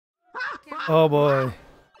Oh boy.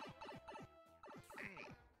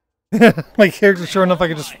 My character, sure enough, I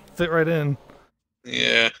could just fit right in.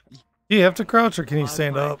 Yeah. Do you have to crouch or can you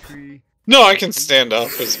stand up? No, I can stand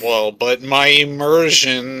up as well, but my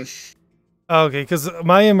immersion... Okay, because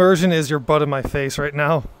my immersion is your butt in my face right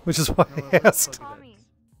now, which is why I asked.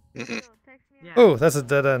 Oh, that's a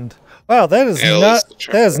dead end. Wow, that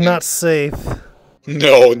is not safe.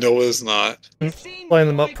 No, it's not. Line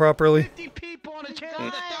them up properly. 50 people on a channel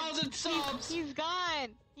with 1,000 subs. He's gone.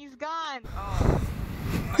 He's gone. Oh.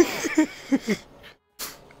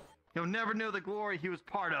 He'll never know the glory he was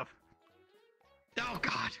part of. Oh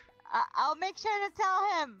God. I'll make sure to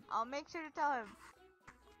tell him. I'll make sure to tell him.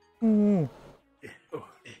 Mm.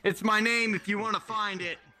 It's my name if you want to find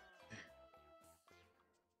it.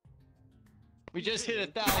 We just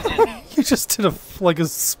hit 1,000. You just did a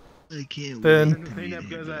spin.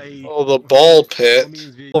 Oh, the ball pit.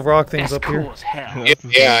 Little rock things up here.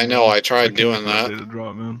 Yeah, I know. I tried doing that.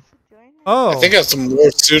 Oh. I think that's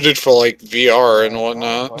more suited for like VR and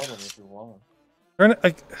whatnot.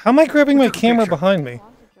 How am I grabbing my camera behind me?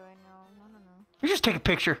 We just take a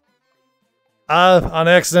picture. On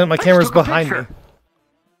accident, my camera's behind me.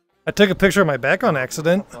 I took a picture of my back on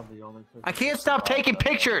accident. I can't stop taking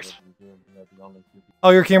pictures.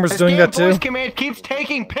 Oh, your camera's doing that too? Voice command keeps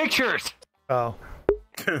taking pictures. Oh.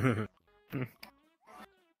 I'm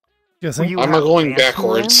going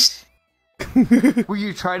backwards. Will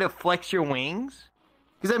you try to flex your wings?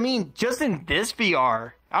 Because I mean, just in this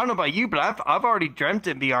VR, I don't know about you, but I've already dreamt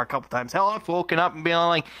in VR a couple times. Hell, I've woken up and been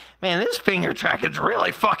like, man, this finger tracking's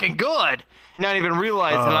really fucking good. Not even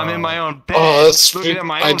realize that I'm in my own bed. Oh, that's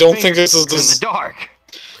I don't think this is in the dark.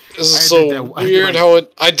 This is so weird how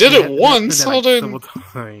it. I did it once. How did?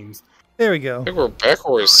 There we go. I think we're back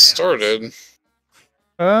where we started.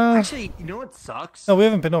 Actually, you know what sucks? No, we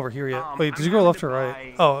haven't been over here yet. Wait, did you go left or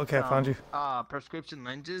right? Oh, okay, I found you. Prescription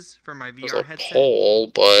lenses for my VR There's a headset.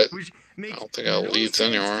 pole, but I don't think it leads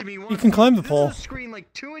anywhere. You can climb the pole.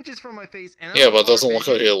 Like 2 inches from my face, and Yeah, but it doesn't look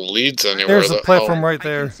like it leads anywhere. There's a platform right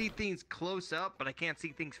there. I can see things close up, but I can't see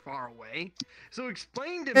things far away. So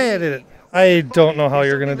explain to Hey, I did it. I don't know how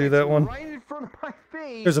you're gonna do that one. Right in front of my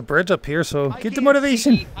face. There's a bridge up here, so get the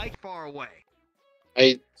motivation. Far away.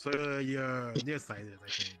 It's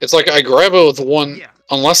like I grab it with one,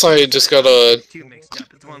 unless I just gotta... You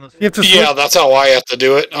have to yeah, that's how I have to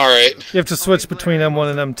do it. Alright. You have to switch between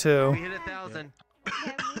M1 and M2.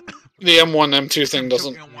 The M1, M2 thing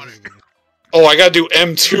doesn't... Oh, I gotta do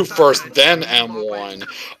M2 first, then M1.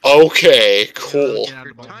 Okay, cool.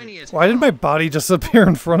 Why did my body just appear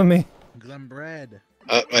in front of me?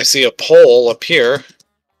 I see a pole up here.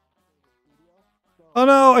 Oh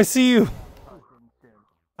no, I see you.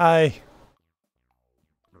 Hi.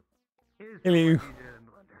 Hello.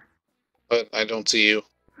 But I don't see you.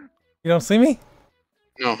 You don't see me?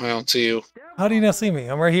 No, I don't see you. How do you not see me?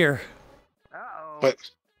 I'm right here. What?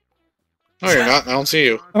 No, you're not. I don't see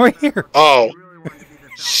you. I'm right here. Oh.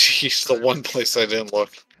 Jeez, the one place I didn't look.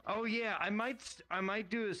 Oh yeah, I might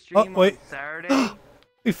do a stream wait. on Saturday.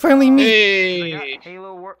 We finally meet. Hey.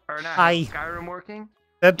 Halo or not? Hi. Skyrim working.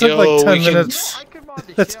 That took like 10 can... minutes.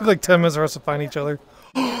 That took like 10 minutes for us to find each other.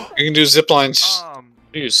 You can do zip lines.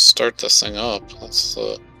 You start this thing up. That's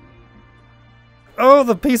Oh,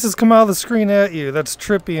 the pieces come out of the screen at you. That's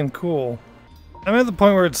trippy and cool. I'm at the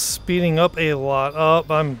point where it's speeding up a lot. Oh,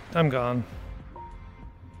 I'm gone.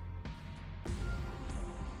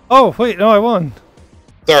 Oh, wait, no, I won.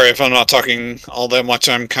 Sorry if I'm not talking all that much.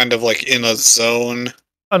 I'm kind of like in a zone.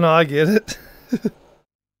 Oh no, I get it.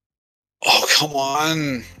 Oh, come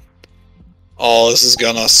on. Oh, this is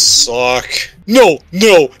gonna suck. No,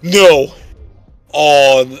 no, no.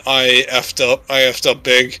 Oh, I effed up. I effed up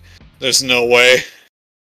big. There's no way.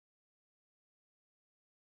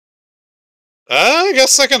 I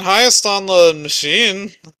guess second highest on the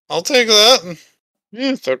machine. I'll take that.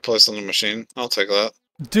 Yeah, third place on the machine. I'll take that.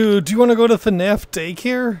 Dude, do you want to go to FNAF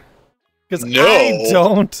daycare? Because No. I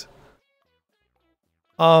don't.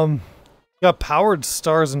 Got powered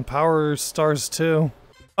stars and power stars too.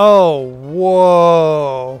 Oh,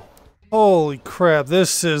 whoa. Holy crap,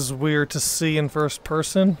 this is weird to see in first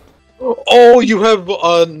person. Oh, you have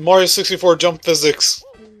Mario 64 jump physics.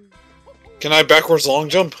 Can I backwards long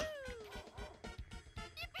jump?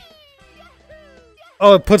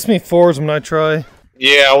 Oh, it puts me forwards when I try.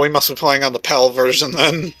 Yeah, we must be playing on the PAL version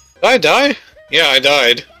then. Did I die? Yeah, I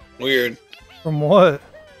died. Weird. From what?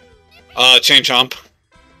 Chain chomp.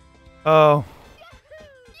 Oh.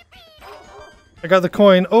 I got the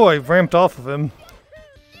coin. Oh, I ramped off of him.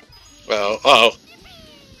 Well, uh-oh.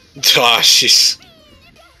 Ah, jeez.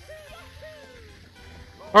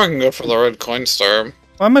 Or I can go for the red coin star.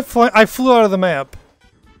 Why am I flying? I flew out of the map.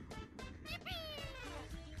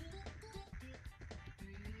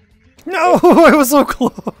 No, I was so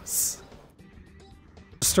close.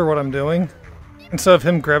 Register what I'm doing instead of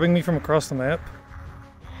him grabbing me from across the map.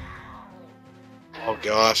 Oh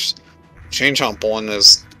gosh. Chain Chomp 1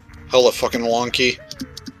 is hella fucking wonky.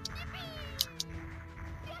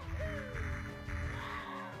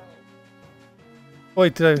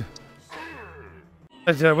 Wait, did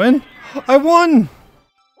I win? I won!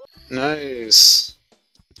 Nice.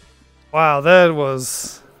 Wow, that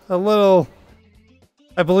was a little...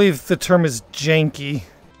 I believe the term is janky.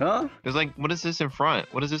 Huh? There's like, what is this in front?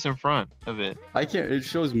 What is this in front of it? I can't. It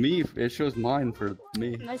shows me. It shows mine for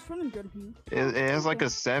me. Nice running, Jordan. It has like a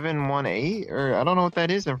 718, or I don't know what that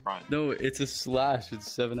is in front. No, it's a slash. It's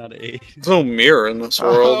 7 out of 8. There's no mirror in this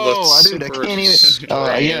world. Oh, That's dude, I super can't even. strange.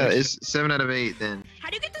 Yeah, it's 7 out of 8 then. How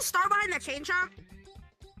do you get the star behind that chain chomp?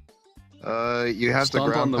 You have Stomp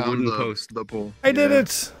to ground on the pound wooden post. the pool. I did Yeah.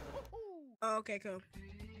 it! Oh, okay, cool.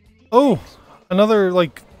 Oh, another,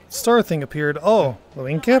 like, star thing appeared. Oh, the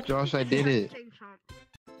wing cap? Josh, I did it. Chain chomp.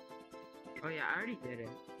 Oh yeah, I already did it.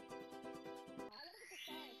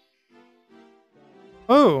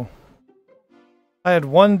 Oh. I had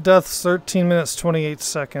 1 death, 13 minutes, 28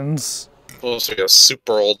 seconds. Supposed to be a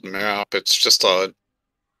super old map. It's just a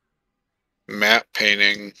map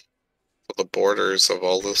painting for the borders of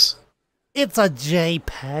all this. It's a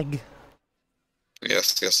JPEG.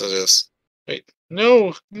 Yes, yes it is. Wait.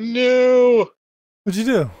 No! No! What'd you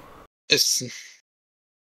do? It's...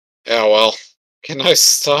 Yeah, well. Can I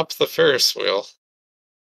stop the Ferris wheel?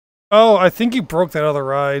 Oh, I think you broke that other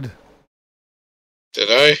ride. Did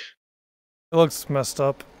I? It looks messed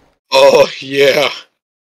up. Oh, yeah.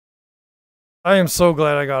 I am so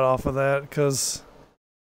glad I got off of that, because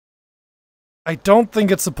I don't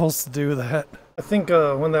think it's supposed to do that. I think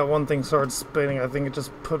when that one thing started spinning, I think it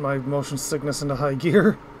just put my motion sickness into high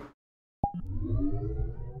gear.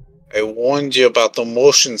 I warned you about the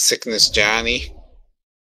motion sickness, Johnny.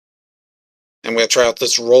 I'm gonna try out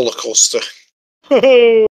this roller coaster.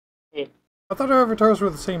 I thought our avatars were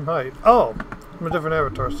the same height. Oh, I'm a different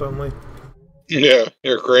avatar suddenly. Yeah,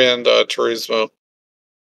 your Grand Turismo.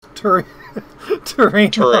 Torino.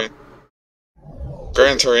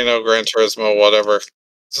 Gran Torino, Gran Turismo, whatever.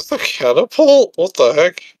 Is this a catapult? What the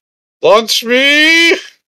heck? Launch me!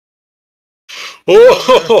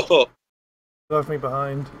 Whoa! Left me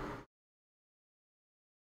behind.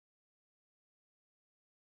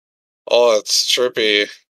 Oh, it's trippy.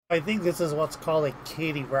 I think this is what's called a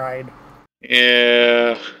kiddie ride.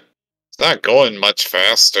 Yeah. It's not going much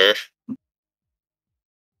faster.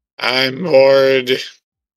 I'm bored.